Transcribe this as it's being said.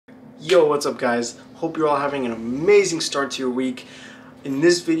Yo, what's up guys? Hope you're all having an amazing start to your week. In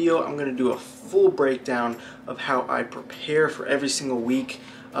this video, I'm going to do a full breakdown of how I prepare for every single week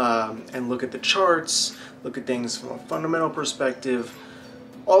and look at the charts, look at things from a fundamental perspective,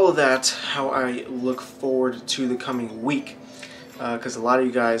 all of that, how I look forward to the coming week. Because a lot of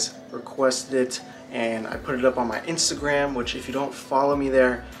you guys requested it and I put it up on my Instagram, which if you don't follow me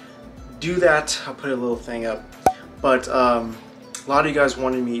there, do that. I'll put a little thing up. But a lot of you guys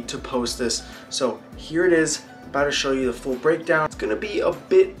wanted me to post this, so here it is. About to show you the full breakdown. It's gonna be a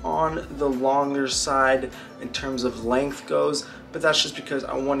bit on the longer side in terms of length goes, but that's just because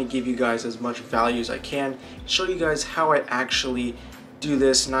I want to give you guys as much value as I can, show you guys how I actually do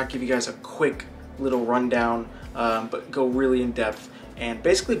this, not give you guys a quick little rundown, but go really in depth and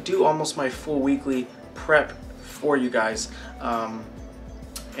basically do almost my full weekly prep for you guys.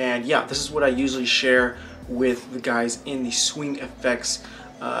 And yeah, this is what I usually share with the guys in the Swing FX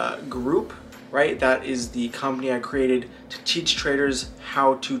group, right? That is the company I created to teach traders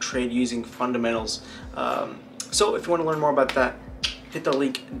how to trade using fundamentals. So if you want to learn more about that, hit the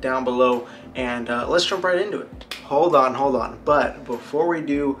link down below and let's jump right into it. Hold on, but before we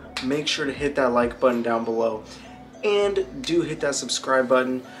do, make sure to hit that like button down below and do hit that subscribe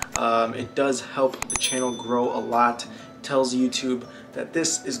button. It does help the channel grow a lot. It tells YouTube that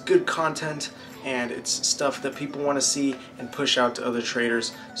this is good content and it's stuff that people want to see and push out to other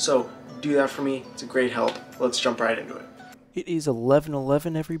traders. So do that for me. It's a great help. Let's jump right into it. It is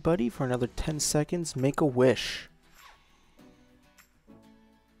 11:11 everybody. For another 10 seconds, make a wish.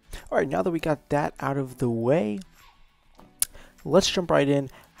 Alright, now that we got that out of the way, let's jump right in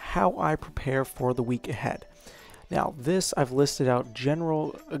how I prepare for the week ahead. Now this, I've listed out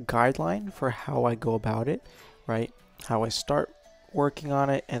general guideline for how I go about it, right? How I start working on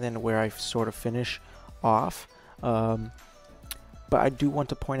it and then where I sort of finish off. But I do want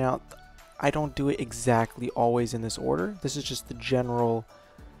to point out I don't do it exactly always in this order. This is just the general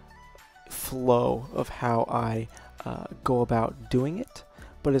flow of how I go about doing it.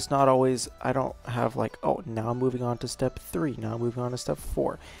 But it's not always, I don't have like, oh, now I'm moving on to step 3, now I'm moving on to step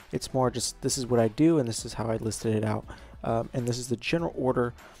 4. It's more just, this is what I do and this is how I listed it out. And this is the general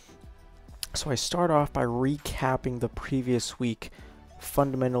order. So I start off by recapping the previous week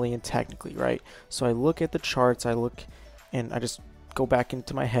fundamentally and technically, right? So I look at the charts, I look and I just go back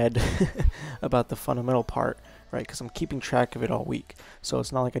into my head about the fundamental part, right? Because I'm keeping track of it all week. So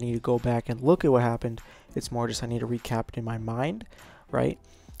it's not like I need to go back and look at what happened. It's more just I need to recap it in my mind, right?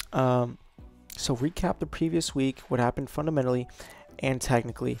 So recap the previous week, what happened fundamentally and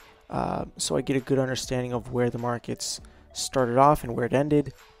technically, so I get a good understanding of where the markets started off and where it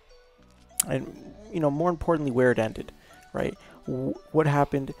ended, and more importantly where it ended, right? What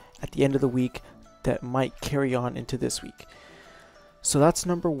happened at the end of the week that might carry on into this week. So that's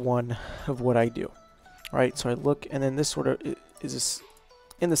number 1 of what I do, right? So I look, and then this sort of is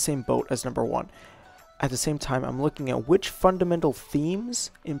in the same boat as number 1. At the same time, I'm looking at which fundamental themes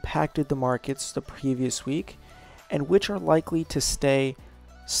impacted the markets the previous week and which are likely to stay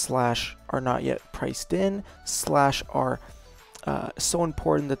 / are not yet priced in / are so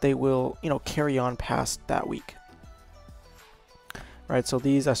important that they will, carry on past that week. Right, so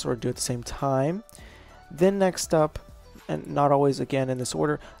these I sort of do at the same time. Then next up, and not always again in this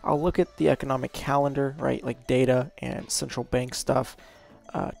order, I'll look at the economic calendar, right, like data and central bank stuff,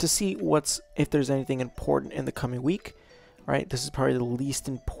 to see if there's anything important in the coming week, right? This is probably the least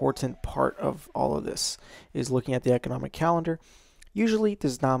important part of all of this, is looking at the economic calendar. Usually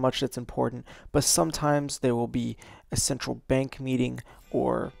there's not much that's important, but sometimes there will be a central bank meeting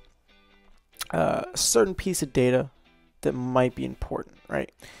or a certain piece of data that might be important,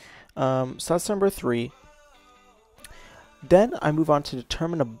 right? So that's number 3. Then I move on to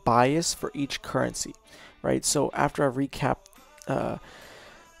determine a bias for each currency, right? So after I've recapped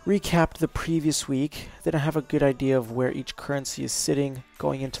the previous week, then I have a good idea of where each currency is sitting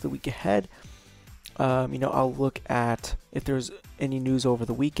going into the week ahead. I'll look at if there's any news over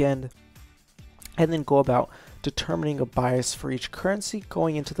the weekend and then go about determining a bias for each currency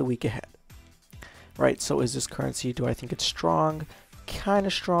going into the week ahead, right? So is this currency, do I think it's strong, kind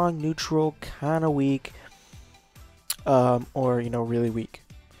of strong, neutral, kind of weak, or really weak?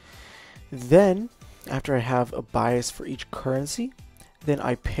 Then after I have a bias for each currency, then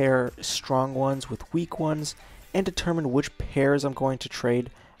I pair strong ones with weak ones and determine which pairs I'm going to trade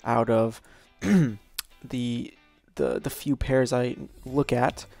out of the few pairs I look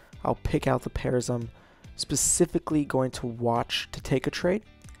at. I'll pick out the pairs I'm specifically going to watch to take a trade,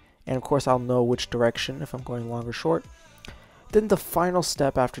 and of course I'll know which direction if I'm going long or short. Then the final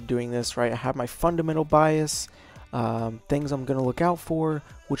step after doing this, right, I have my fundamental bias, things I'm going to look out for,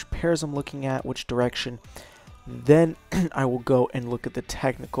 which pairs I'm looking at, which direction. Then I will go and look at the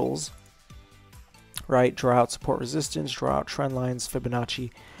technicals, right? Draw out support resistance, draw out trend lines,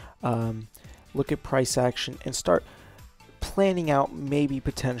 Fibonacci, look at price action, and start planning out maybe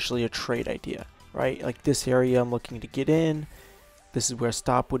potentially a trade idea, right? Like this area I'm looking to get in, this is where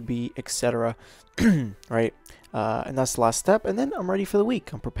stop would be, etc. Right? And that's the last step. And then I'm ready for the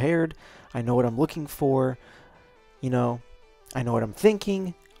week. I'm prepared. I know what I'm looking for. You know, I know what I'm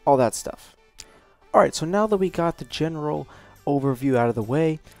thinking, all that stuff. All right, so now that we got the general overview out of the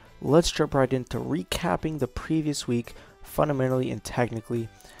way, let's jump right into recapping the previous week fundamentally and technically.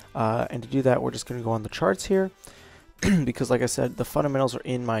 And to do that, we're just going to go on the charts here because, like I said, the fundamentals are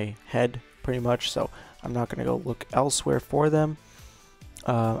in my head pretty much, so I'm not going to go look elsewhere for them.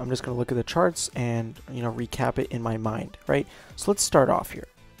 I'm just going to look at the charts and, you know, recap it in my mind, right? So let's start off here.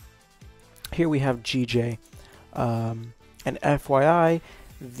 Here we have GJ. And FYI,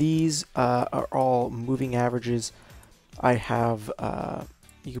 these are all moving averages. I have,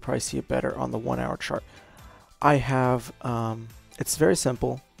 you can probably see it better on the 1 hour chart. I have, it's very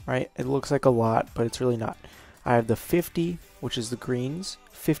simple, right? It looks like a lot, but it's really not. I have the 50, which is the greens,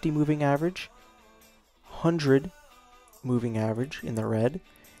 50 moving average, 100 moving average in the red,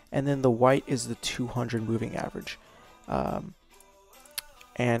 and then the white is the 200 moving average.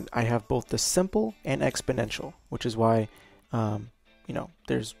 And I have both the simple and exponential, which is why, you know,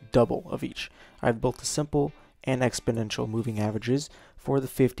 there's double of each. I have both the simple and exponential moving averages for the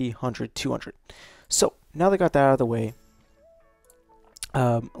 50, 100, 200. So now that I got that out of the way,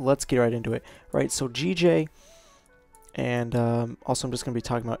 let's get right into it, right? So GJ, and also I'm just going to be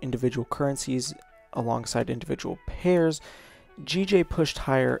talking about individual currencies alongside individual pairs. GJ pushed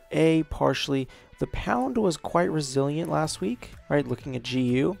higher, partially. The pound was quite resilient last week, right? Looking at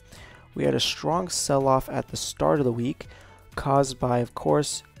GU, we had a strong sell-off at the start of the week, caused by, of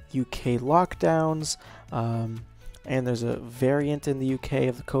course, UK lockdowns, and there's a variant in the UK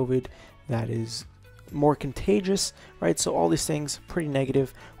of the COVID that is more contagious, right? So all these things pretty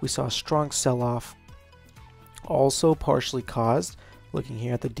negative. We saw a strong sell-off, also partially caused, looking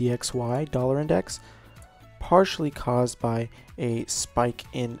here at the DXY dollar index, partially caused by a spike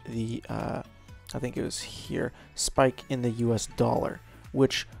in the I think it was here, spike in the US dollar,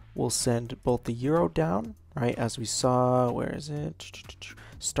 which will send both the euro down, right? As we saw, where is it?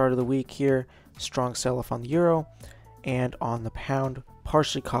 Start of the week here, strong sell-off on the euro and on the pound,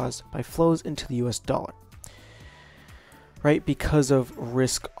 partially caused by flows into the US dollar, right? Because of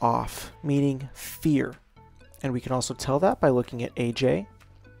risk off, meaning fear. And we can also tell that by looking at AJ.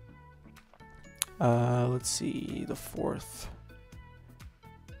 Let's see, the fourth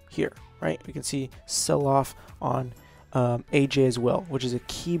here, right? We can see sell-off on AJ as well, which is a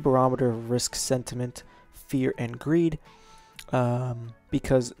key barometer of risk sentiment, fear, and greed,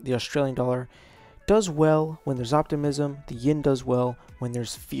 because the Australian dollar does well when there's optimism, the yen does well when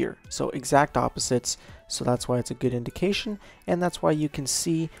there's fear. So exact opposites, so that's why it's a good indication, and that's why you can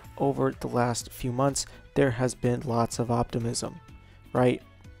see over the last few months there has been lots of optimism, right?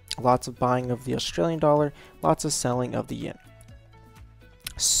 Lots of buying of the Australian dollar, lots of selling of the yen.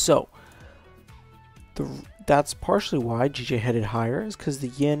 So that's partially why GJ headed higher, is because the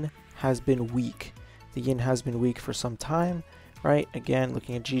yen has been weak. The yen has been weak for some time, right? Again,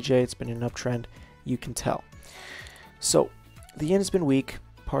 looking at GJ, it's been an uptrend, you can tell. So the yen has been weak,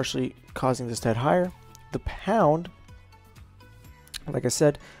 partially causing this to head higher. The pound, like I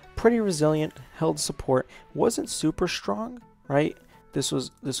said, pretty resilient, held support, wasn't super strong, right? This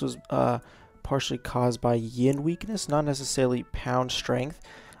was partially caused by yen weakness, not necessarily pound strength.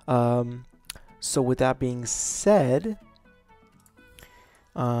 So with that being said,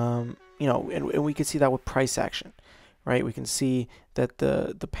 you know, and we can see that with price action, right? We can see that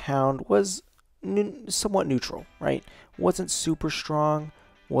the pound was somewhat neutral, right? Wasn't super strong,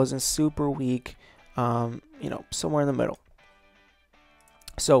 wasn't super weak, you know, somewhere in the middle.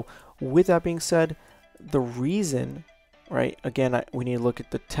 So with that being said, the reason, right, again, we need to look at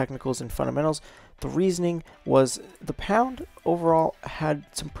the technicals and fundamentals. The reasoning was the pound overall had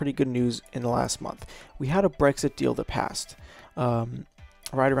some pretty good news in the last month. We had a Brexit deal that passed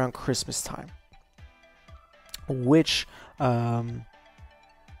right around Christmas time, which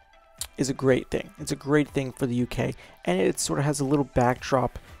is a great thing. It's a great thing for the UK, and it sort of has a little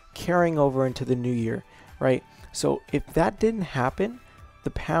backdrop carrying over into the new year, right? So if that didn't happen, the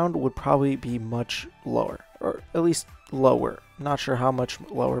pound would probably be much lower, or at least lower. Not sure how much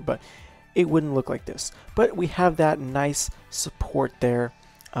lower, but it wouldn't look like this. But we have that nice support there,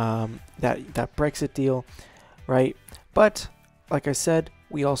 that Brexit deal, right? But like I said,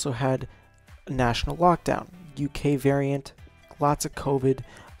 we also had a national lockdown. UK variant, lots of COVID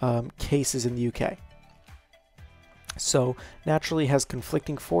cases in the UK. So naturally has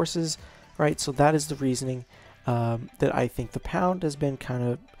conflicting forces, right? So that is the reasoning that I think the pound has been kind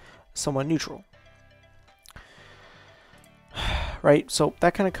of somewhat neutral, right? So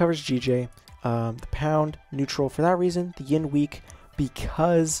that kind of covers GJ. The pound neutral for that reason. The yen weak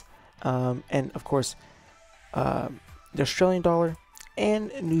because, and of course, the Australian dollar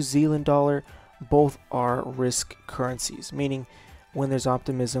and New Zealand dollar both are risk currencies, meaning when there's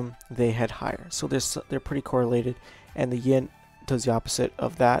optimism, they head higher. So they're pretty correlated, and the yen does the opposite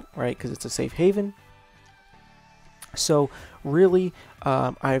of that, right? Because it's a safe haven. So really,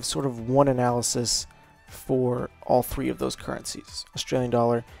 I have sort of one analysis for all three of those currencies: Australian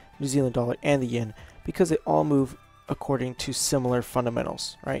dollar, New Zealand dollar, and the yen, because they all move according to similar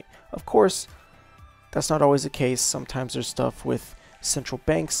fundamentals, right? Of course, that's not always the case. Sometimes there's stuff with central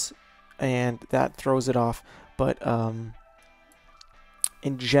banks, and that throws it off. But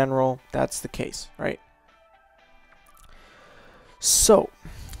in general, that's the case, right? So,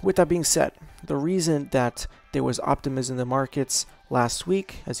 with that being said, the reason that there was optimism in the markets last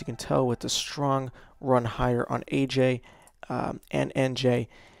week, as you can tell with the strong run higher on AJ and NJ,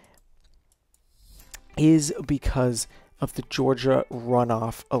 is because of the Georgia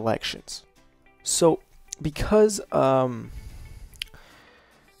runoff elections. So, because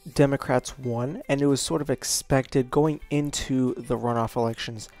Democrats won, and it was sort of expected going into the runoff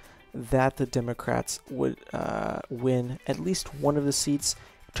elections that the Democrats would win at least one of the seats.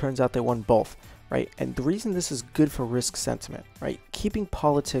 Turns out they won both, right? And the reason this is good for risk sentiment, right? Keeping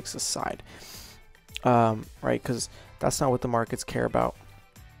politics aside, right? Because that's not what the markets care about,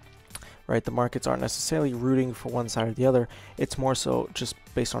 right? The markets aren't necessarily rooting for one side or the other. It's more so just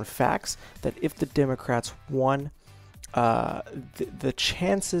based on facts that if the Democrats won, the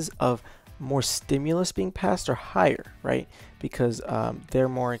chances of more stimulus being passed are higher, right? Because they're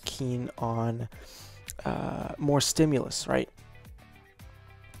more keen on more stimulus, right?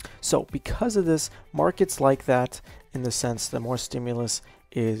 So because of this, markets like that in the sense that more stimulus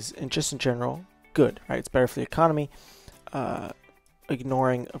is, and just in general, good, right? It's better for the economy,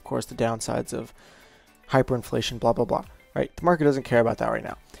 ignoring, of course, the downsides of hyperinflation, blah, blah, blah, right? The market doesn't care about that right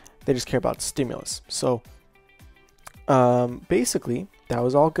now. They just care about stimulus. So basically, that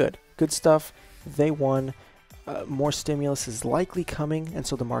was all good. Good stuff. They won. More stimulus is likely coming, and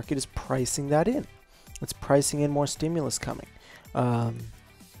so the market is pricing that in. It's pricing in more stimulus coming.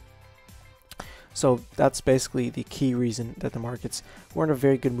 So that's basically the key reason that the markets were in a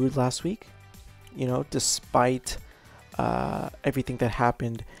very good mood last week. You know, despite everything that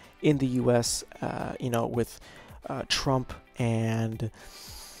happened in the U.S., you know, with Trump and,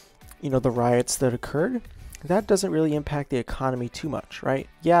 you know, the riots that occurred, that doesn't really impact the economy too much, right?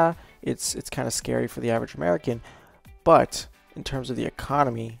 Yeah, it's kind of scary for the average American, but in terms of the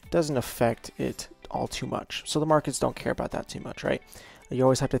economy, it doesn't affect it all too much. So the markets don't care about that too much, right? You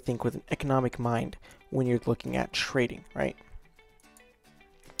always have to think with an economic mind when you're looking at trading, right?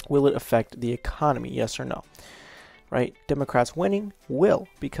 Will it affect the economy, yes or no? Right? Democrats winning will,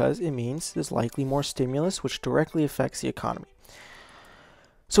 because it means there's likely more stimulus, which directly affects the economy.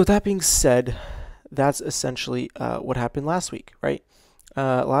 So with that being said, that's essentially what happened last week, right?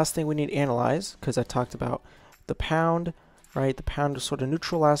 Last thing we need to analyze, because I talked about the pound, right? The pound was sort of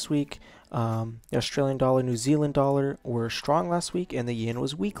neutral last week. The Australian dollar, New Zealand dollar were strong last week, and the yen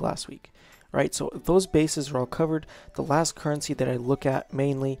was weak last week, right? So those bases are all covered. The last currency that I look at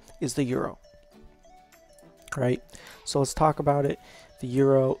mainly is the euro, right? So let's talk about it. The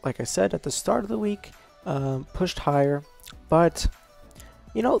euro, like I said at the start of the week, pushed higher, but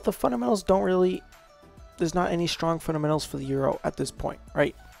you know, the fundamentals don't really, there's not any strong fundamentals for the euro at this point,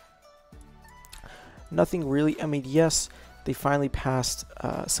 right? Nothing really. I mean, yes, they finally passed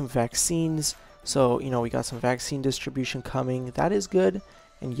some vaccines. So, you know, we got some vaccine distribution coming. That is good.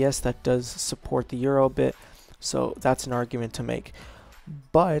 And yes, that does support the euro a bit. So that's an argument to make.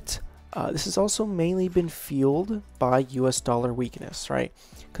 But this has also mainly been fueled by US dollar weakness, right?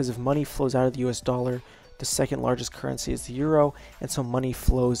 Because if money flows out of the US dollar, the second largest currency is the euro. And so money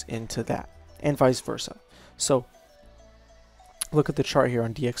flows into that and vice versa. So look at the chart here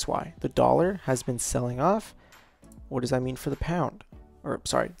on DXY. The dollar has been selling off. What does that mean for the pound? Or,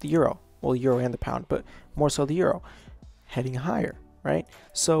 sorry, the euro. Well, the euro and the pound, but more so the euro. Heading higher, right?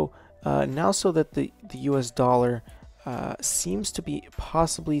 So now so that the US dollar seems to be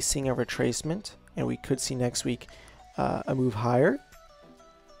possibly seeing a retracement, and we could see next week a move higher,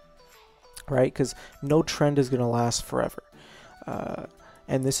 right? Because no trend is going to last forever.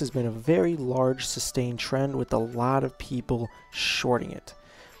 And this has been a very large sustained trend with a lot of people shorting it.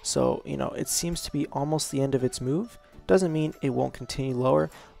 So, you know, it seems to be almost the end of its move. Doesn't mean it won't continue lower,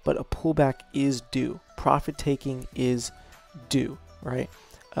 but a pullback is due. Profit taking is due, right?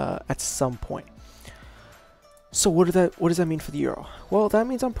 At some point. So what does that mean for the euro? Well, that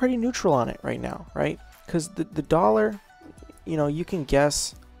means I'm pretty neutral on it right now, right? Because the dollar, you know, you can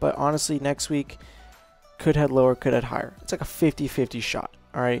guess, but honestly, next week could head lower, could head higher. It's like a 50-50 shot,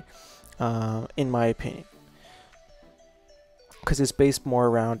 all right, in my opinion. Because it's based more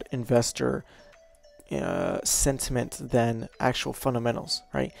around investor sentiment than actual fundamentals,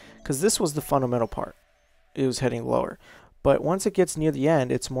 right? Because this was the fundamental part. It was heading lower. But once it gets near the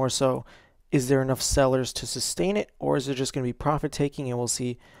end, it's more so, is there enough sellers to sustain it, or is it just going to be profit taking and we'll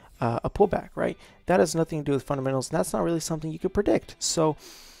see a pullback, right? That has nothing to do with fundamentals, and that's not really something you could predict. So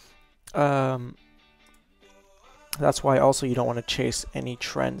that's why also you don't want to chase any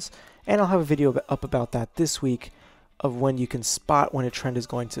trends. And I'll have a video up about that this week of when you can spot when a trend is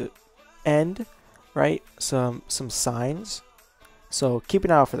going to end, right? Some signs. So keep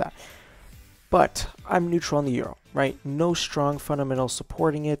an eye out for that. But I'm neutral on the euro, right? No strong fundamentals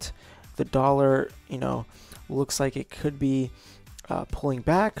supporting it. The dollar, you know, looks like it could be pulling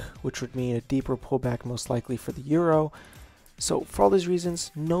back, which would mean a deeper pullback most likely for the euro. So for all these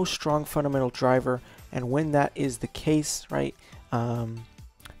reasons, no strong fundamental driver. And when that is the case, right,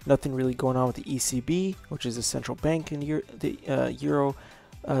 nothing really going on with the ECB, which is the central bank in the euro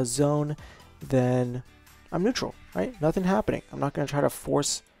zone, then I'm neutral, right? Nothing happening. I'm not going to try to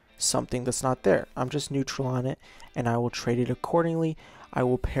force something that's not there. I'm just neutral on it, and I will trade it accordingly. I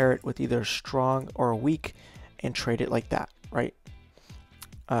will pair it with either a strong or a weak and trade it like that, right?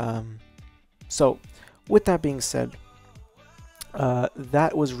 So with that being said,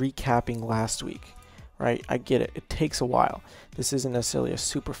 that was recapping last week, right? I get it. It takes a while. This isn't necessarily a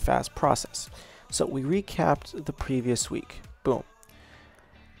super fast process. So we recapped the previous week. Boom.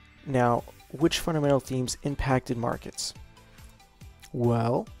 Now, which fundamental themes impacted markets?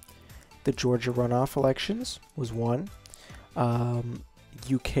 Well, the Georgia runoff elections was one.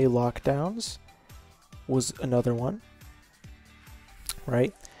 UK lockdowns was another one,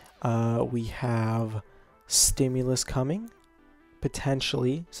 right? We have stimulus coming,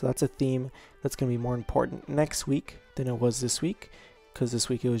 potentially. So that's a theme that's going to be more important next week than it was this week, because this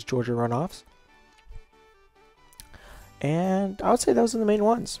week it was Georgia runoffs. And I would say those are the main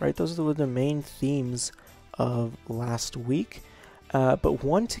ones, right? Those were the main themes of last week. But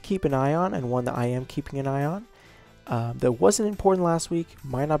one to keep an eye on, and one that I am keeping an eye on, that wasn't important last week,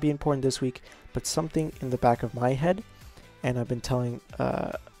 might not be important this week, but something in the back of my head, and I've been telling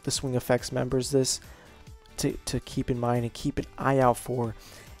the Swing Effects members this to keep in mind and keep an eye out for,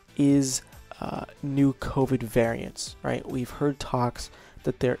 is new COVID variants, right? We've heard talks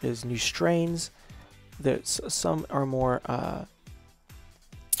that there is new strains, that some are more,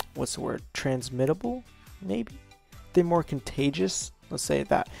 transmittable, maybe? They're more contagious, let's say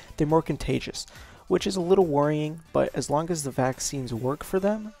that. They're more contagious, which is a little worrying, but as long as the vaccines work for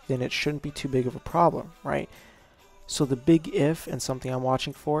them, then it shouldn't be too big of a problem, right? So the big if, and something I'm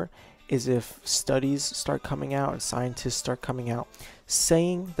watching for, is if studies start coming out and scientists start coming out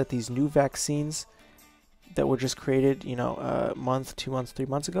saying that these new vaccines that were just created, you know, a month, 2 months, 3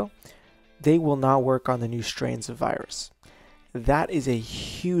 months ago, they will not work on the new strains of virus. That is a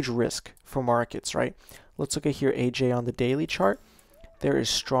huge risk for markets, right? Let's look at here, AJ, on the daily chart. There is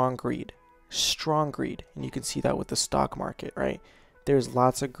strong greed, and you can see that with the stock market, right? There's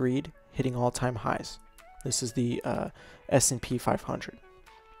lots of greed hitting all-time highs. This is the S&P 500,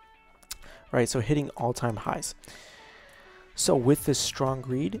 right? So hitting all-time highs. So with this strong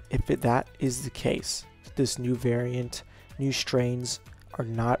greed, if that is the case, this new variant, new strains are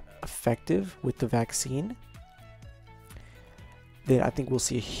not effective with the vaccine, then I think we'll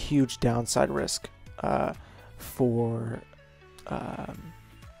see a huge downside risk for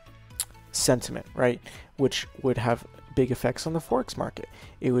sentiment, right? Which would have big effects on the forex market.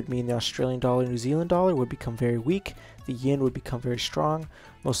 It would mean the Australian dollar, New Zealand dollar would become very weak, the yen would become very strong,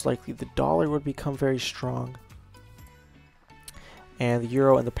 most likely the dollar would become very strong, and the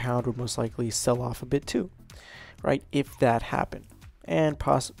euro and the pound would most likely sell off a bit too, right? If that happened. And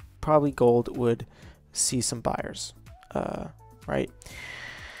probably gold would see some buyers, right?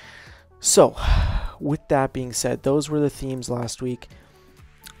 So with that being said, those were the themes last week.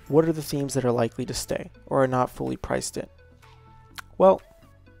 What are the themes that are likely to stay or are not fully priced in? Well,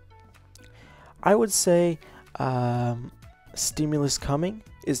 I would say stimulus coming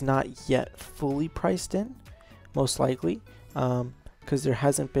is not yet fully priced in, most likely, because there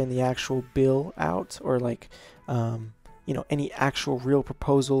hasn't been the actual bill out, or like any actual real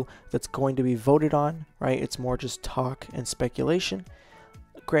proposal that's going to be voted on, right? It's more just talk and speculation.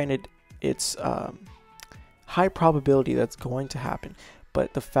 granted, it's high probability that's going to happen,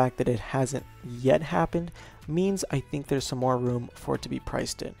 but the fact that it hasn't yet happened means I think there's some more room for it to be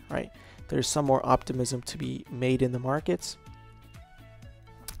priced in, right? There's some more optimism to be made in the markets,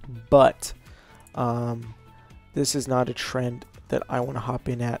 but this is not a trend that I want to hop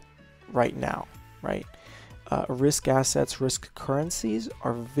in at right now, right? Risk assets, risk currencies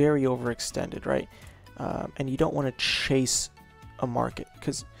are very overextended, right? And you don't want to chase a market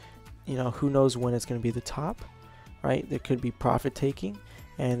because, you know, who knows when it's going to be the top, right? There could be profit taking,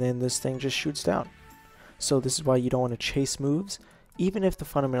 and then this thing just shoots down. So this is why you don't want to chase moves, even if the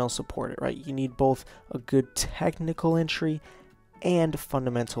fundamentals support it, right? You need both a good technical entry and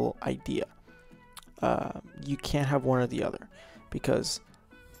fundamental idea. You can't have one or the other because,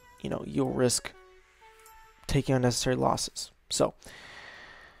 you know, you'll risk taking unnecessary losses. So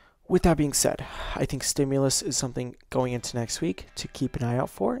with that being said, I think stimulus is something going into next week to keep an eye out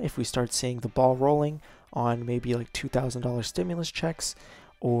for. If we start seeing the ball rolling on maybe like $2,000 stimulus checks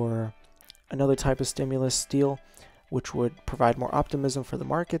or another type of stimulus deal, which would provide more optimism for the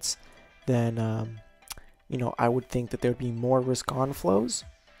markets, then you know, I would think that there'd be more risk on flows,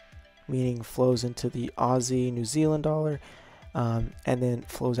 meaning flows into the Aussie, New Zealand dollar, and then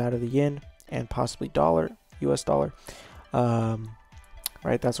flows out of the yen and possibly dollar, US dollar.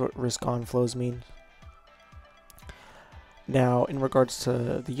 Right, that's what risk on flows mean. Now, in regards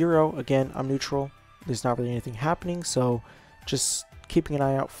to the euro, again, I'm neutral. There's not really anything happening, so just keeping an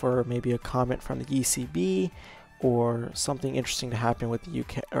eye out for maybe a comment from the ECB or something interesting to happen with the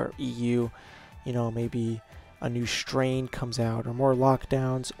UK or EU. You know, maybe a new strain comes out or more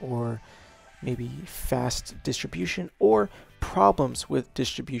lockdowns or maybe fast distribution or problems with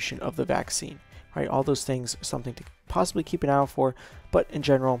distribution of the vaccine. Right, all those things are something to possibly keep an eye out for, but in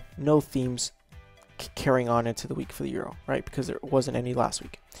general, no themes carrying on into the week for the euro, right? Because there wasn't any last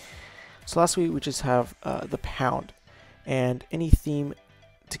week. So last week we just have the pound, and any theme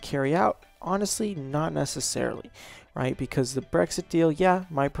to carry out, honestly, not necessarily, right? Because the Brexit deal, yeah,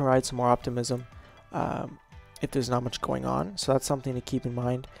 might provide some more optimism if there's not much going on. So that's something to keep in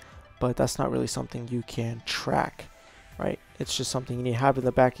mind, but that's not really something you can track. Right? It's just something you need to have in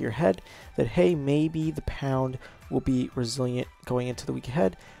the back of your head that, hey, maybe the pound will be resilient going into the week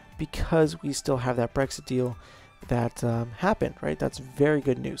ahead because we still have that Brexit deal that happened, right? That's very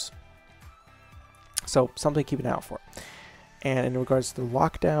good news. So something to keep an eye out for. And in regards to the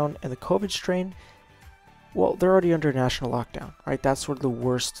lockdown and the COVID strain, well, they're already under national lockdown, right? That's sort of the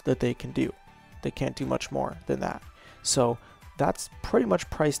worst that they can do. They can't do much more than that. So that's pretty much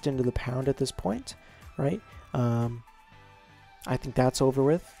priced into the pound at this point, right? I think that's over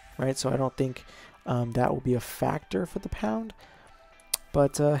with, right? So I don't think that will be a factor for the pound.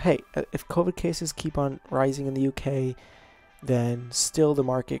 But hey, if COVID cases keep on rising in the UK, then still the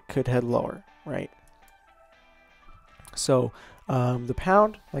market could head lower, right? So the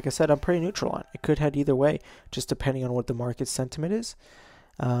pound, like I said, I'm pretty neutral on. It could head either way, just depending on what the market sentiment is.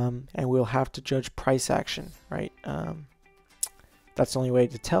 And we'll have to judge price action, right? That's the only way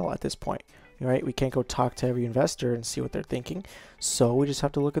to tell at this point. Right? We can't go talk to every investor and see what they're thinking. So we just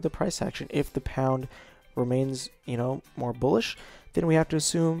have to look at the price action. If the pound remains, you know, more bullish, then we have to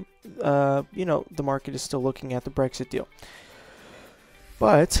assume, you know, the market is still looking at the Brexit deal.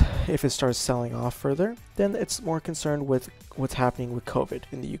 But if it starts selling off further, then it's more concerned with what's happening with COVID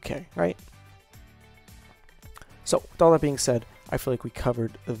in the UK, right? So with all that being said, I feel like we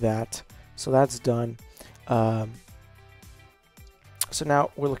covered that. So that's done. So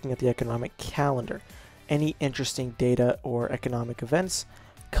now we're looking at the economic calendar. Any interesting data or economic events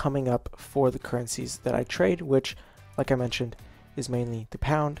coming up for the currencies that I trade, which, like I mentioned, is mainly the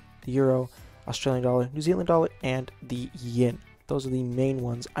pound, the euro, Australian dollar, New Zealand dollar, and the yen. Those are the main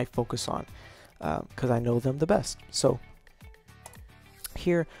ones I focus on because I know them the best. So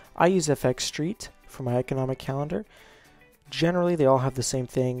here I use FX Street for my economic calendar. Generally, they all have the same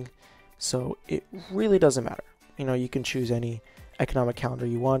thing, so it really doesn't matter. You know, you can choose any economic calendar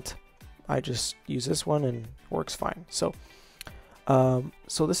you want. I just use this one and it works fine. So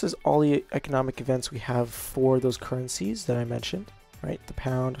so this is all the economic events we have for those currencies that I mentioned, right? The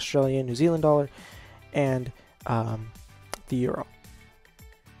pound, Australian, New Zealand dollar, and the euro.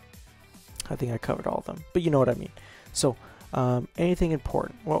 I think I covered all of them, but you know what I mean. So anything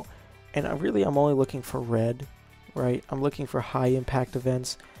important? Well, and I'm only looking for red, right? I'm looking for high impact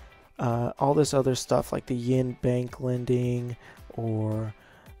events. All this other stuff like the yen bank lending or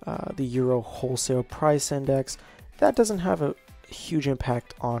the euro wholesale price index, that doesn't have a huge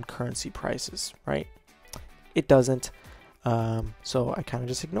impact on currency prices, right? It doesn't. So I kind of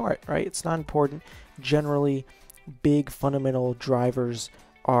just ignore it, right? It's not important. Generally, big fundamental drivers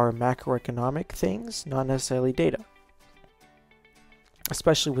are macroeconomic things, not necessarily data.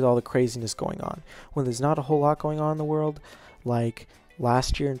 Especially with all the craziness going on. When there's not a whole lot going on in the world, like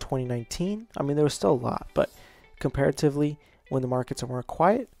last year in 2019, I mean, there was still a lot, but comparatively, when the markets are more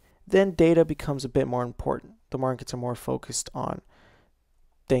quiet, then data becomes a bit more important. The markets are more focused on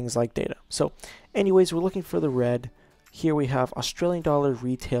things like data. So anyways, we're looking for the red. Here we have Australian dollar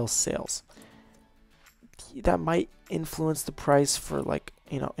retail sales. That might influence the price for like,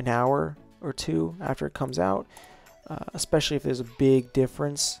 an hour or two after it comes out, especially if there's a big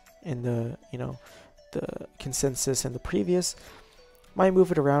difference in the, the consensus and the previous. Might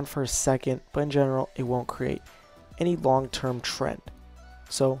move it around for a second, but in general, it won't create any long-term trend.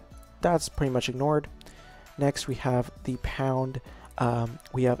 So that's pretty much ignored. Next, we have the pound.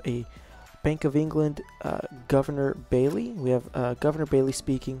 We have a Bank of England Governor Bailey. We have Governor Bailey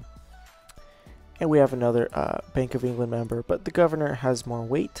speaking. And we have another Bank of England member, but the governor has more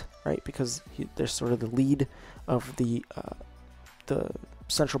weight, right? Because they're sort of the lead of the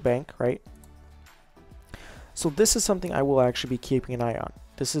central bank, right? So this is something I will actually be keeping an eye on.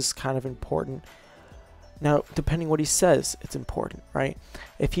 This is kind of important. Now, depending what he says, it's important, right?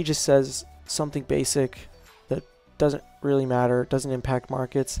 If he just says something basic that doesn't really matter, doesn't impact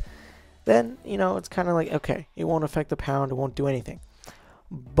markets, then, it's kind of like, okay, it won't affect the pound, it won't do anything.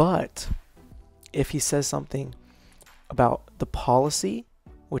 But if he says something about the policy,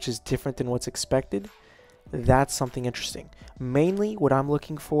 which is different than what's expected, that's something interesting. Mainly what I'm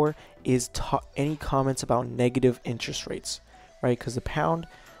looking for is any comments about negative interest rates, right? Because the pound,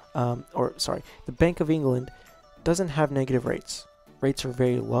 the Bank of England doesn't have negative rates. Rates are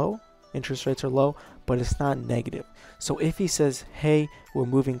very low, interest rates are low, but it's not negative. So if he says, hey, we're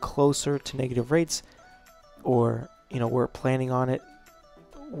moving closer to negative rates, or, we're planning on it,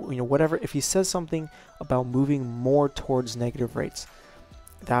 whatever, if he says something about moving more towards negative rates,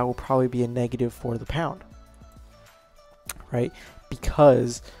 that will probably be a negative for the pound, right?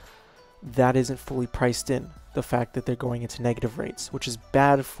 Because that isn't fully priced in, the fact that they're going into negative rates, which is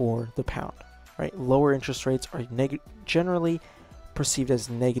bad for the pound, right? Lower interest rates are generally perceived as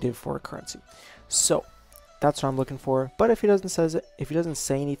negative for a currency. So that's what I'm looking for. But if he doesn't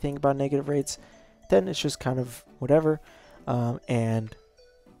say anything about negative rates, then it's just kind of whatever, and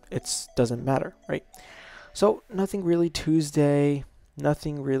it doesn't matter, right? So nothing really Tuesday,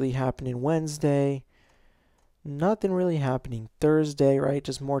 nothing really happening Wednesday, nothing really happening Thursday, right?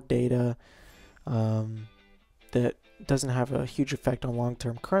 Just more data that doesn't have a huge effect on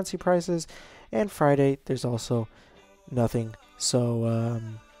long-term currency prices. And Friday, there's also nothing. So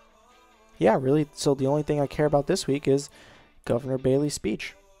yeah, really, so the only thing I care about this week is Governor Bailey's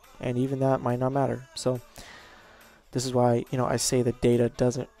speech, and even that might not matter. So this is why, I say that data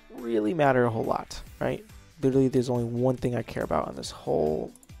doesn't really matter a whole lot, right? Literally, there's only one thing I care about on this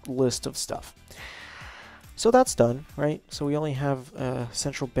whole list of stuff. So that's done, right? So we only have a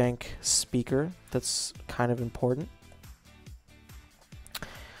central bank speaker. That's kind of important.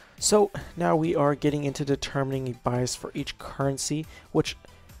 So now we are getting into determining a bias for each currency, which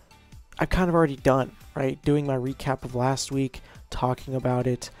I've kind of already done, right? Doing my recap of last week, talking about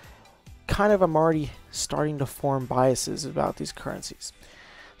it. I'm already starting to form biases about these currencies.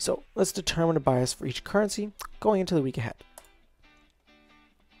 So let's determine a bias for each currency going into the week ahead.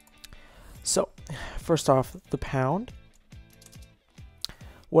 So first off, the pound.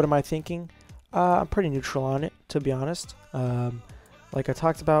 What am I thinking? I'm pretty neutral on it, to be honest. Like I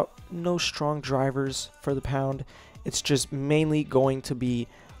talked about, no strong drivers for the pound. It's just mainly going to be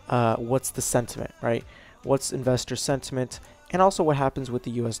what's the sentiment, right? What's investor sentiment, and also what happens with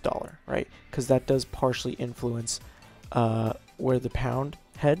the US dollar, right? Because that does partially influence where the pound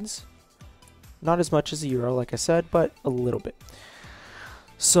heads. Not as much as the euro, like I said, but a little bit.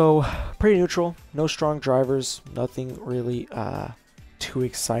 So pretty neutral, no strong drivers, nothing really too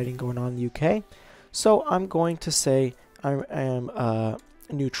exciting going on in the UK. So I'm going to say I am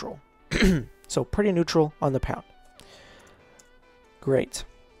neutral. So pretty neutral on the pound. Great.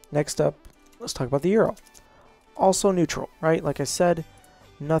 Next up, let's talk about the euro. Also neutral, right? Like I said,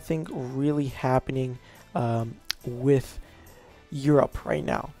 nothing really happening with Europe right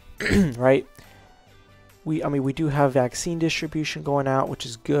now, right? We do have vaccine distribution going out, which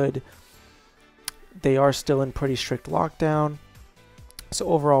is good. They are still in pretty strict lockdown. So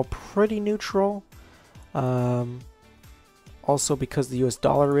overall, pretty neutral. Also, because the US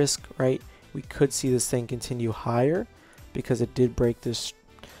dollar risk, right? We could see this thing continue higher because it did break this,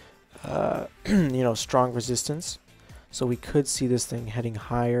 strong resistance. So we could see this thing heading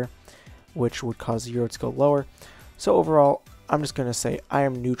higher, which would cause the euro to go lower. So overall, I'm just going to say I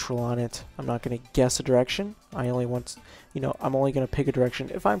am neutral on it. I'm not going to guess a direction. I only want, I'm only going to pick a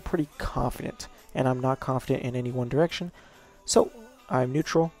direction if I'm pretty confident, and I'm not confident in any one direction. So I'm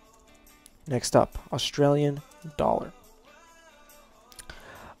neutral. Next up, Australian dollar.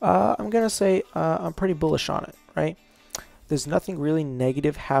 I'm going to say I'm pretty bullish on it, right? There's nothing really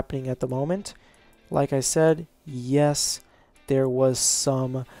negative happening at the moment. Like I said, yes, there was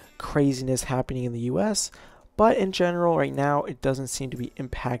some craziness happening in the US, but in general right now it doesn't seem to be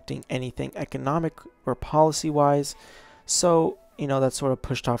impacting anything economic or policy wise. So, that's sort of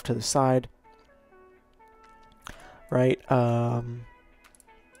pushed off to the side, right? And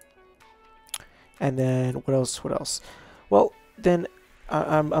then what else? Well, then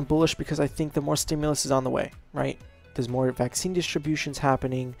I'm bullish because I think the more stimulus is on the way, right? There's more vaccine distributions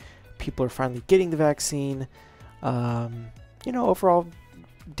happening. People are finally getting the vaccine. Overall,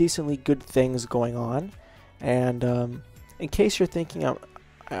 decently good things going on. And in case you're thinking,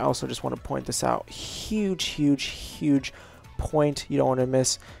 I also just want to point this out. Huge point you don't want to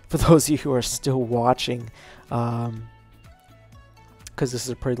miss for those of you who are still watching, because this is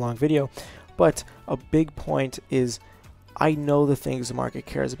a pretty long video. But a big point is I know the things the market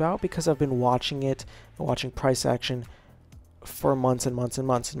cares about because I've been watching it and watching price action for months and months and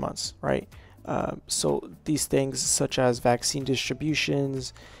months and months, right? So these things such as vaccine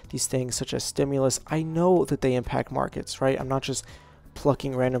distributions, these things such as stimulus, I know that they impact markets, right? I'm not just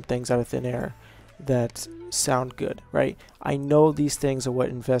plucking random things out of thin air that sound good, right? I know these things are what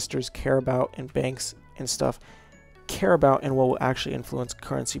investors care about and banks and stuff care about and what will actually influence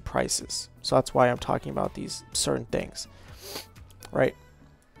currency prices. So that's why I'm talking about these certain things, right?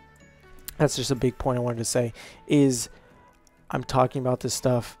 That's just a big point I wanted to say, is I'm talking about this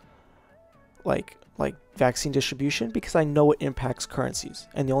stuff like vaccine distribution because I know it impacts currencies,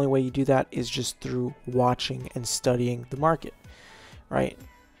 and the only way you do that is just through watching and studying the market, right?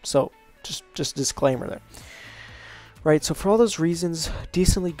 So just disclaimer there, right? So for all those reasons,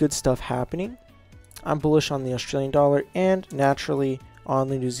 decently good stuff happening. I'm bullish on the Australian dollar and naturally on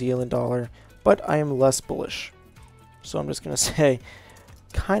the New Zealand dollar, but I am less bullish. So I'm just going to say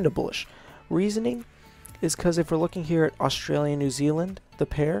kind of bullish. Reasoning is because if we're looking here at Australia and New Zealand, the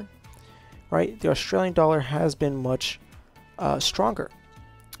pair, right, the Australian dollar has been much stronger.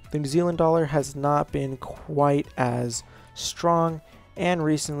 The New Zealand dollar has not been quite as strong, and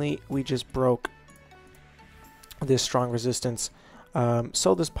recently we just broke this strong resistance.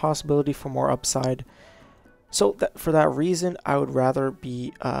 So there's possibility for more upside. So for that reason, I would rather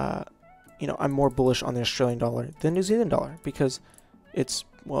be, I'm more bullish on the Australian dollar than New Zealand dollar because it's,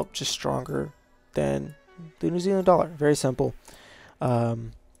 well, just stronger than the New Zealand dollar. Very simple.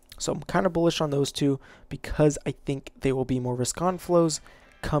 So I'm kind of bullish on those two because I think they will be more risk-on flows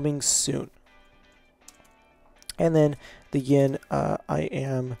coming soon. And then the yen, I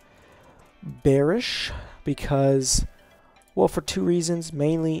am bearish because, well, for two reasons.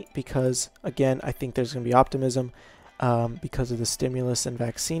 Mainly because, again, I think there's going to be optimism because of the stimulus and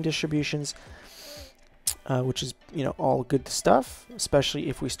vaccine distributions, which is, all good stuff, especially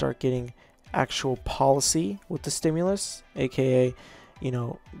if we start getting actual policy with the stimulus, aka,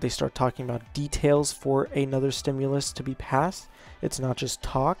 they start talking about details for another stimulus to be passed. It's not just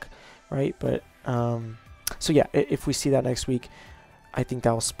talk, right? But so yeah, if we see that next week, I think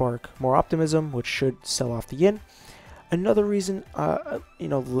that will spark more optimism, which should sell off the yen. Another reason,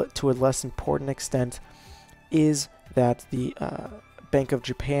 to a less important extent, is that the Bank of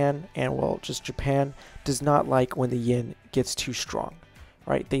Japan and, well, just Japan does not like when the yen gets too strong,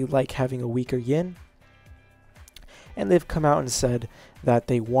 right? They like having a weaker yen, and they've come out and said that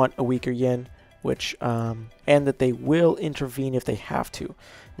they want a weaker yen, which and that they will intervene if they have to,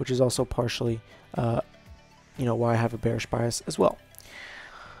 which is also partially, why I have a bearish bias as well.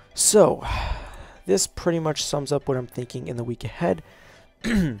 So this pretty much sums up what I'm thinking in the week ahead,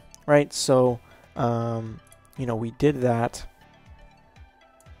 right? So, we did that.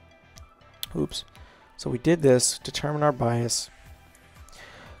 Oops. So we did this, determine our bias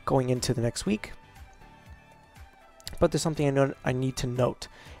going into the next week. But there's something I need to note.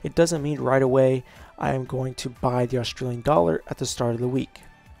 It doesn't mean right away I am going to buy the Australian dollar at the start of the week.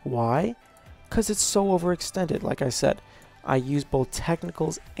 Why? Because it's so overextended. Like I said, I use both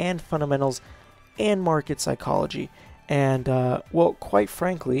technicals and fundamentals and market psychology. And, well, quite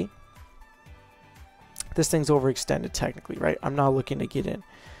frankly, this thing's overextended technically, right? I'm not looking to get in.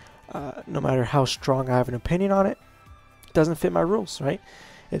 No matter how strong I have an opinion on it, it doesn't fit my rules, right?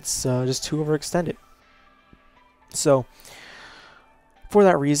 It's just too overextended. So, for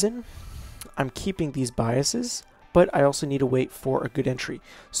that reason, I'm keeping these biases, but I also need to wait for a good entry.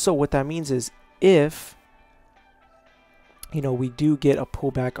 So what that means is if you know, we do get a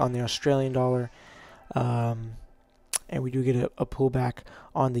pullback on the Australian dollar, and we do get a pullback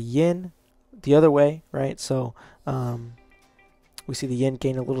on the yen the other way, right? So we see the yen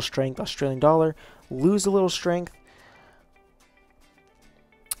gain a little strength, Australian dollar lose a little strength.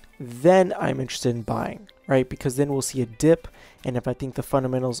 Then I'm interested in buying, right? Because then we'll see a dip, and if I think the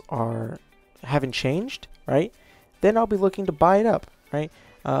fundamentals haven't changed, right, then I'll be looking to buy it up, right?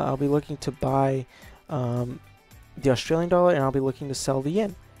 I'll be looking to buy the Australian dollar, and I'll be looking to sell the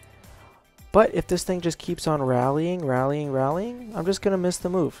yen. But if this thing just keeps on rallying, I'm just going to miss the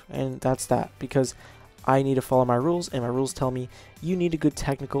move. And that's that, because I need to follow my rules, and my rules tell me you need a good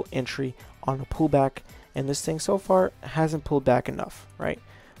technical entry on a pullback. And this thing so far hasn't pulled back enough, right?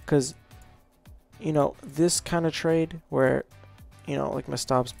 Because, you know, this kind of trade where, you know, like my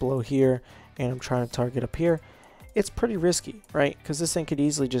stop's below here and I'm trying to target up here, it's pretty risky, right? Because this thing could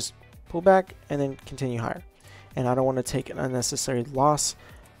easily just pull back and then continue higher. And I don't want to take an unnecessary loss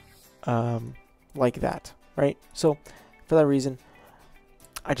like that, right? So for that reason,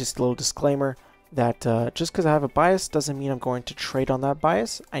 a little disclaimer that just because I have a bias doesn't mean I'm going to trade on that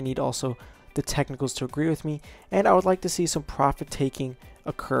bias. I need also the technicals to agree with me, and I would like to see some profit taking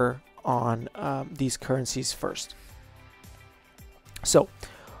occur on these currencies first. So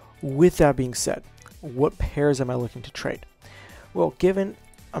with that being said, what pairs am I looking to trade? Well, given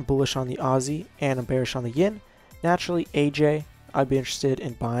I'm bullish on the Aussie and I'm bearish on the yen, naturally AJ I'd be interested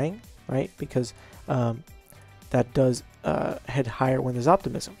in buying, right? Because that does head higher when there's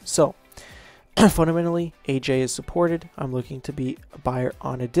optimism. So fundamentally AJ is supported. I'm looking to be a buyer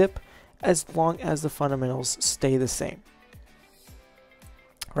on a dip as long as the fundamentals stay the same,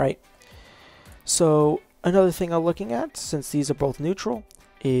 right? So another thing I'm looking at, since these are both neutral,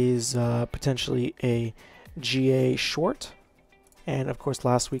 is potentially a GA short. And of course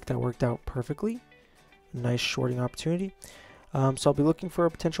last week that worked out perfectly. Nice shorting opportunity. So I'll be looking for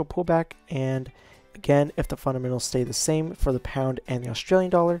a potential pullback, and again, if the fundamentals stay the same for the pound and the Australian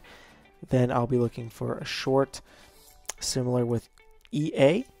dollar, then I'll be looking for a short similar with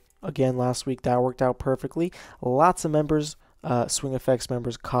EA. Again, last week that worked out perfectly. Lots of members, Swing FX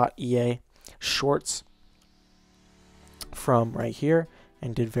members, caught EA shorts from right here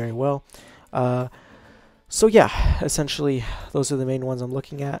and did very well. So yeah, essentially those are the main ones I'm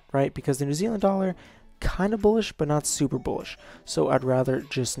looking at, right? Because the New Zealand dollar, kind of bullish but not super bullish, so I'd rather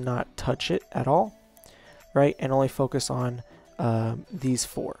just not touch it at all, right? And only focus on these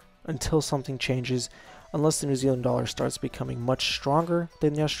four until something changes. Unless the New Zealand dollar starts becoming much stronger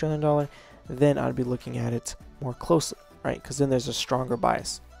than the Australian dollar, then I'd be looking at it more closely, right? Because then there's a stronger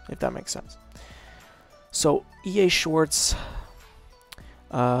bias, if that makes sense. So EA shorts,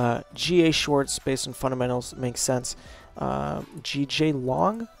 GA shorts based on fundamentals makes sense. GJ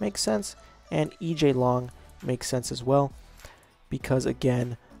long makes sense, and EJ long makes sense as well, because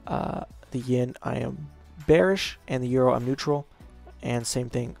again, the yen I am bearish and the euro I'm neutral, and same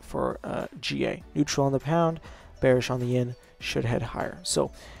thing for GA. Neutral on the pound, bearish on the yen, should head higher.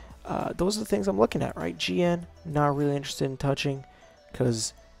 So those are the things I'm looking at, right? GN, not really interested in touching,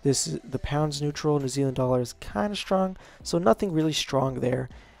 because the pound's neutral, New Zealand dollar is kind of strong, so nothing really strong there.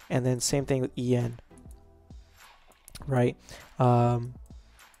 And then same thing with EN, right?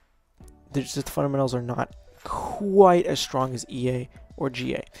 The fundamentals are not quite as strong as EA or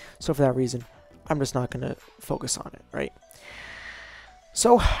GA. So for that reason, I'm just not going to focus on it, right?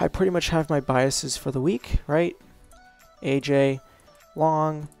 So I pretty much have my biases for the week, right? AJ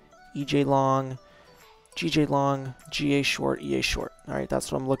long, EJ long, GJ long, GA short, EA short. All right,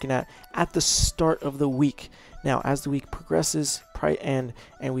 that's what I'm looking at the start of the week. Now, as the week progresses and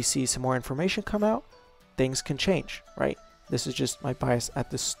we see some more information come out, things can change, right? This is just my bias at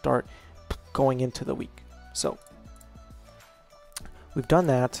the start going into the week. So we've done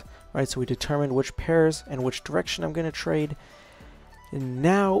that, right? So we determined which pairs and which direction I'm going to trade. And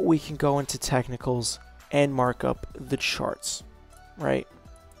now we can go into technicals and mark up the charts, right?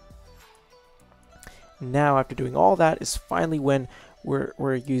 Now, after doing all that, is finally when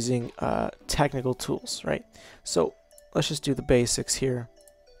we're using technical tools, right? So let's just do the basics here.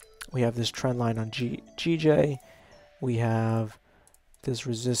 We have this trend line on GJ. We have this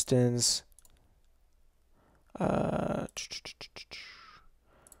resistance.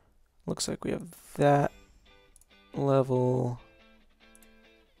 Looks like we have that level.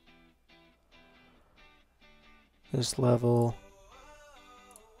 This level.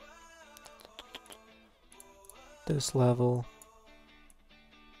 This level.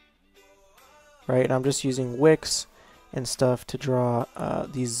 Right, and I'm just using wicks and stuff to draw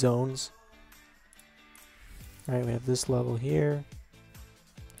these zones. Right, we have this level here.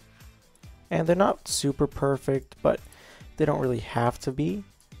 And they're not super perfect, but They don't really have to be,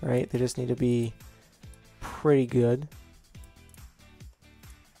 right? They just need to be pretty good.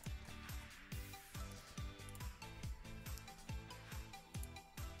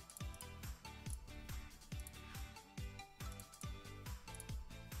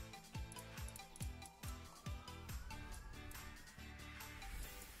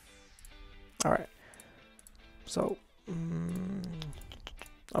 All right. So,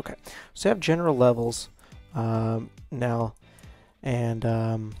 okay. So I have general levels now, and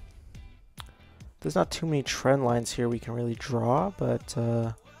there's not too many trend lines here we can really draw, but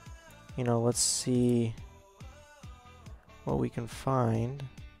you know, let's see what we can find.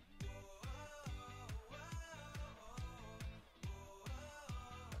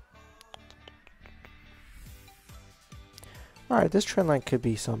 Alright, this trend line could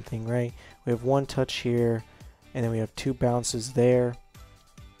be something, right? We have one touch here, and then we have two bounces there,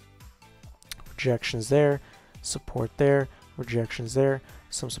 rejections there, support there, rejections there,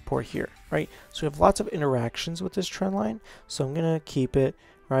 some support here, right? So we have lots of interactions with this trend line, so I'm going to keep it,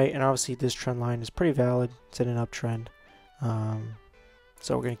 right? And obviously this trend line is pretty valid. It's in an uptrend.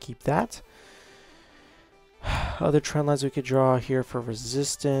 So we're going to keep that. Other trend lines we could draw here for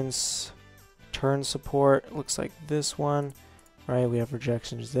resistance, turn support, looks like this one. Right, we have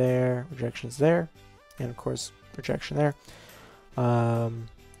rejections there, and of course rejection there. And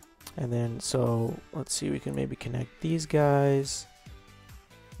then so let's see, we can maybe connect these guys.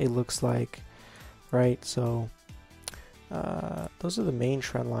 It looks like, right? So those are the main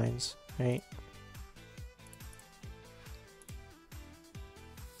trend lines, right?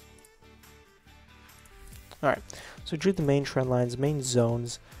 All right, so we drew the main trend lines, main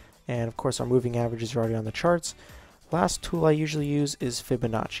zones, and of course our moving averages are already on the charts. Last tool I usually use is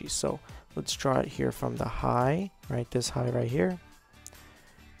Fibonacci. So let's draw it here from the high, right? This high right here,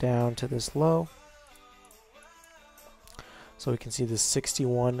 down to this low. So we can see this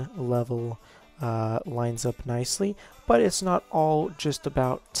 61 level lines up nicely, but it's not all just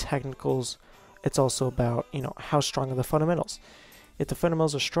about technicals. It's also about, you know, how strong are the fundamentals. If the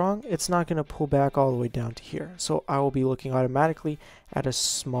fundamentals are strong, it's not going to pull back all the way down to here. So I will be looking automatically at a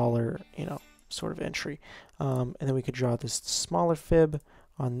smaller, you know, sort of entry. And then we could draw this smaller fib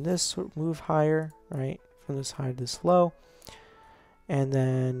on this move higher, right? From this high to this low. And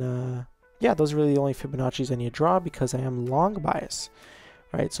then, yeah, those are really the only Fibonacci's I need to draw because I am long bias,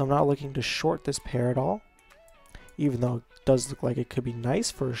 right? So I'm not looking to short this pair at all. Even though it does look like it could be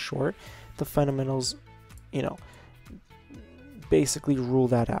nice for a short, the fundamentals, you know, basically rule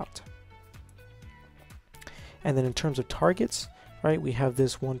that out. And then in terms of targets, right, we have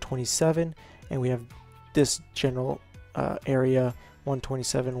this 127 and we have this general area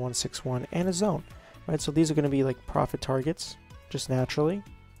 127, 161, and a zone, right? So these are going to be like profit targets just naturally.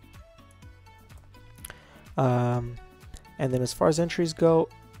 And then as far as entries go,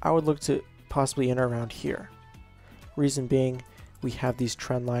 I would look to possibly enter around here. Reason being, we have these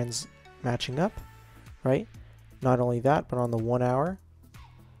trend lines matching up, right? Not only that, but on the 1 hour,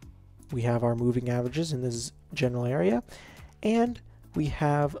 we have our moving averages in this general area, and we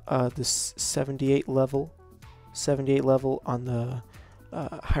have this 78 level on the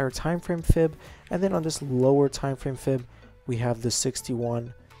higher time frame fib, and then on this lower time frame fib, we have the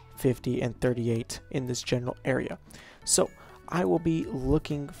 61, 50, and 38 in this general area. So I will be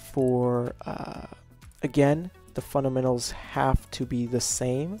looking for, again, the fundamentals have to be the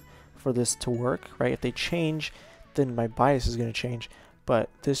same for this to work, right? If they change, then my bias is going to change, but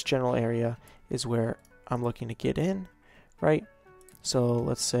this general area is where I'm looking to get in, right? So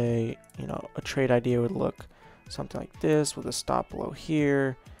let's say, you know, a trade idea would look something like this with a stop below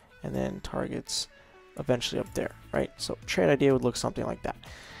here and then targets eventually up there, right? So trade idea would look something like that,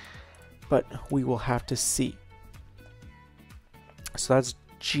 but we will have to see. So that's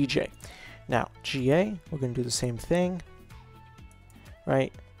GJ. Now GA, we're going to do the same thing,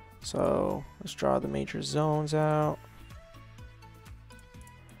 right? So let's draw the major zones out.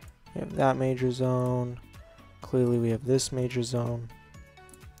 We have that major zone. Clearly we have this major zone,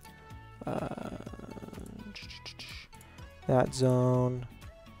 that zone,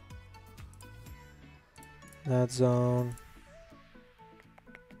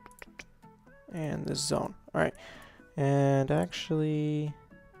 and this zone. All right, and actually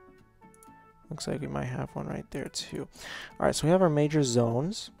looks like we might have one right there too. All right, so we have our major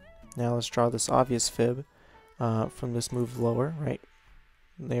zones. Now let's draw this obvious fib from this move lower, right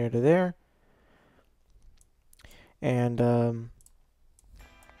there to there. And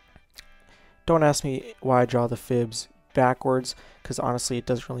don't ask me why I draw the fibs backwards, because honestly it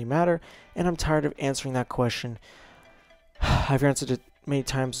doesn't really matter, and I'm tired of answering that question. I've answered it many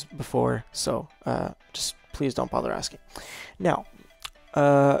times before, so just please don't bother asking. Now,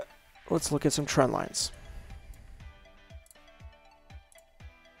 let's look at some trend lines.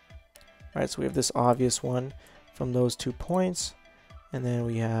 All right, so we have this obvious one from those 2 points, and then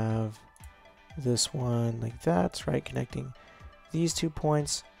we have this one like that, right, connecting these 2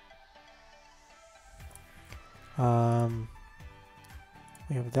 points. We have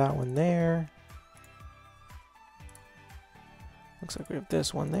that one there. Looks like we have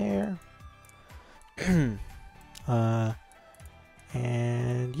this one there.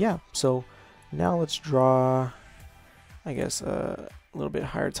 And yeah, so now let's draw, I guess, a little bit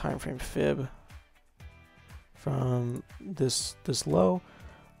higher time frame fib from this low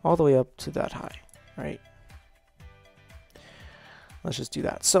all the way up to that high, right? Let's just do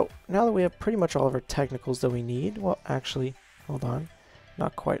that. So now that we have pretty much all of our technicals that we need, well, actually, hold on,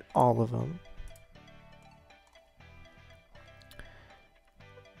 not quite all of them.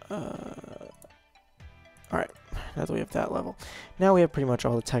 All right, now that we have that level, now we have pretty much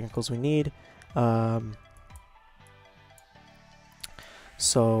all the technicals we need.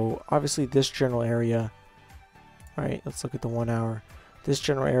 So obviously this general area, all right, let's look at the 1 hour. This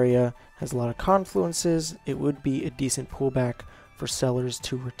general area has a lot of confluences. It would be a decent pullback for sellers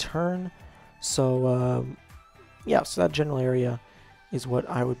to return. So yeah, so that general area is what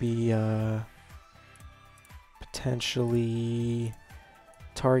I would be potentially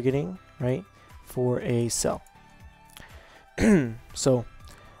targeting, right, for a sell. So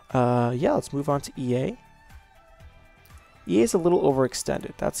yeah, let's move on to EA. EA is a little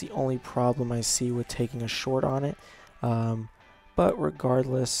overextended. That's the only problem I see with taking a short on it. But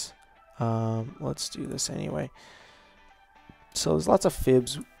regardless, let's do this anyway. So there's lots of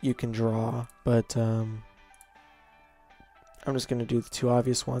fibs you can draw, but I'm just going to do the 2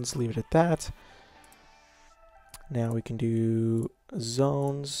 obvious ones, leave it at that. Now we can do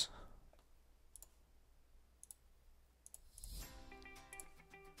zones.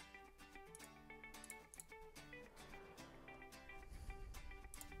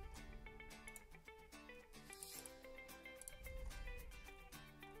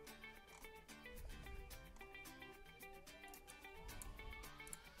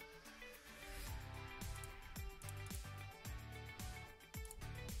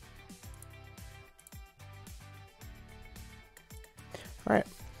 All right,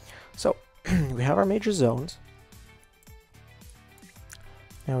 so we have our major zones.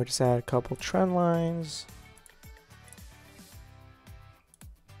 Now we just add a couple trend lines.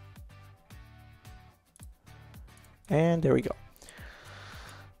 And there we go.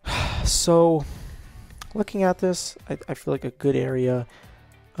 So looking at this, I feel like a good area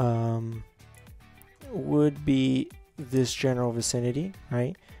would be this general vicinity,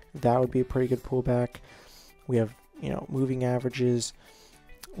 right? That would be a pretty good pullback. We have, you know, moving averages.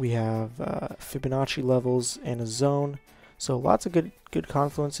 We have Fibonacci levels and a zone. So lots of good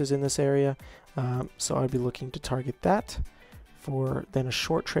confluences in this area. So I'd be looking to target that for then a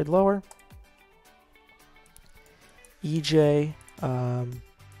short trade lower. EJ, I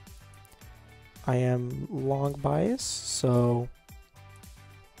am long bias, so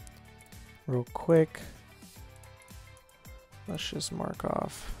real quick, let's just mark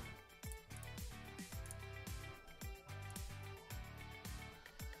off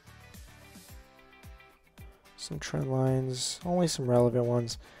some trend lines, only some relevant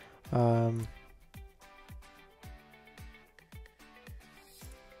ones. I'm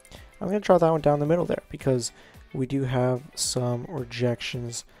going to draw that one down the middle there because we do have some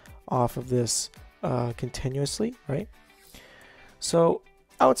rejections off of this continuously, right? So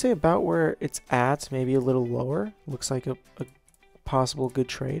I would say about where it's at, maybe a little lower. Looks like a possible good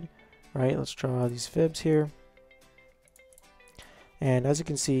trade, right? Let's draw these fibs here. And as you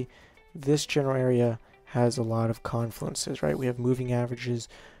can see, this general area has a lot of confluences, right? We have moving averages,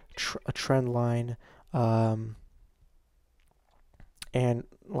 a trend line, and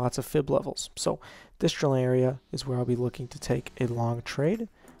lots of fib levels. So this general area is where I'll be looking to take a long trade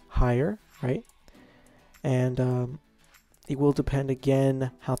higher, right? And it will depend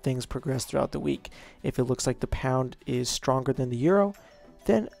again how things progress throughout the week. If it looks like the pound is stronger than the euro,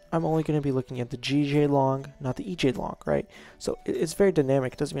 then I'm only going to be looking at the GJ long, not the EJ long, right? So it's very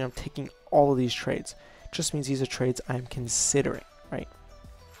dynamic. It doesn't mean I'm taking all of these trades. It just means these are trades I'm considering, right?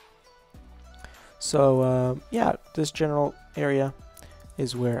 So yeah, this general area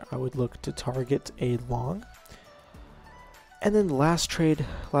is where I would look to target a long. And then the last trade,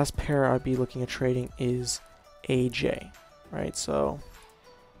 last pair I'd be looking at trading is AJ, right? So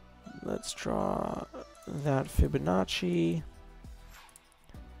let's draw that Fibonacci.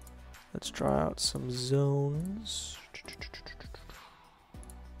 Let's draw out some zones.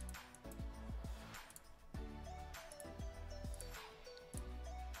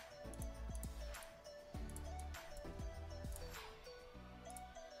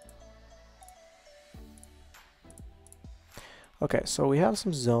 Okay, so we have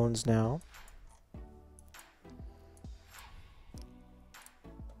some zones now.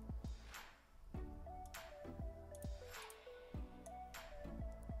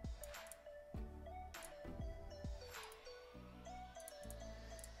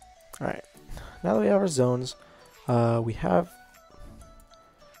 Alright, now that we have our zones, we have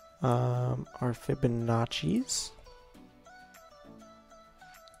our Fibonacci's.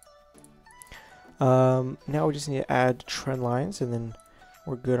 Now we just need to add trend lines, and then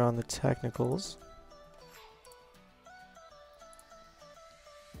we're good on the technicals.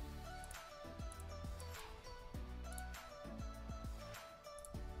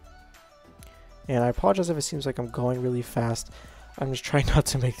 And I apologize if it seems like I'm going really fast. I'm just trying not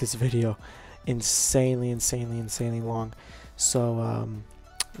to make this video insanely long. So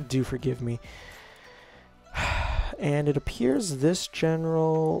do forgive me. And it appears this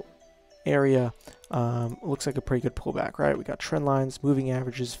general area looks like a pretty good pullback, right? We got trend lines, moving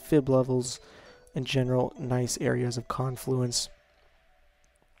averages, fib levels, and general nice areas of confluence.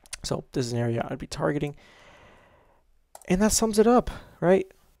 So this is an area I'd be targeting. And that sums it up, right?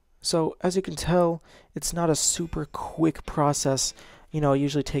 So as you can tell, it's not a super quick process. You know, it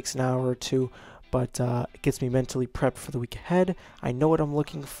usually takes an hour or two, but it gets me mentally prepped for the week ahead. I know what I'm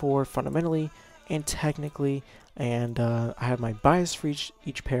looking for fundamentally and technically, and I have my bias for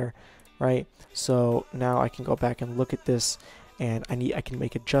each pair, right? So now I can go back and look at this, and I can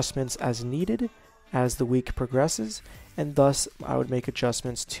make adjustments as needed as the week progresses, and thus I would make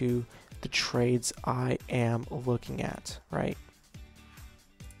adjustments to the trades I am looking at, right?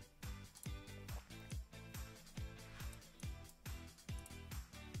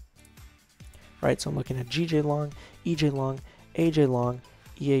 Right, so I'm looking at GJ long, EJ long, AJ long,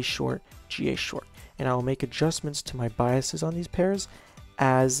 EA short, GA short, and I will make adjustments to my biases on these pairs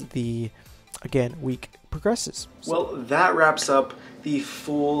as the, again, week progresses. Well, that wraps up the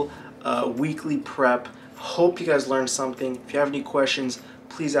full weekly prep. Hope you guys learned something. If you have any questions,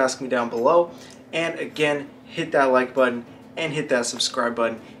 please ask me down below. And again, hit that like button and hit that subscribe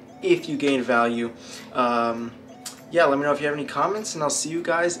button if you gain value. Yeah, let me know if you have any comments, and I'll see you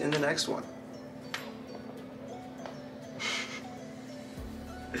guys in the next one.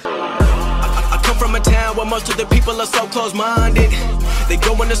 I come from a town where most of the people are so close-minded. They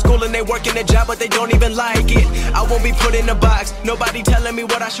go into school and they work in a job, but they don't even like it. I won't be put in a box. Nobody telling me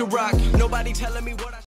what I should rock. Nobody telling me what I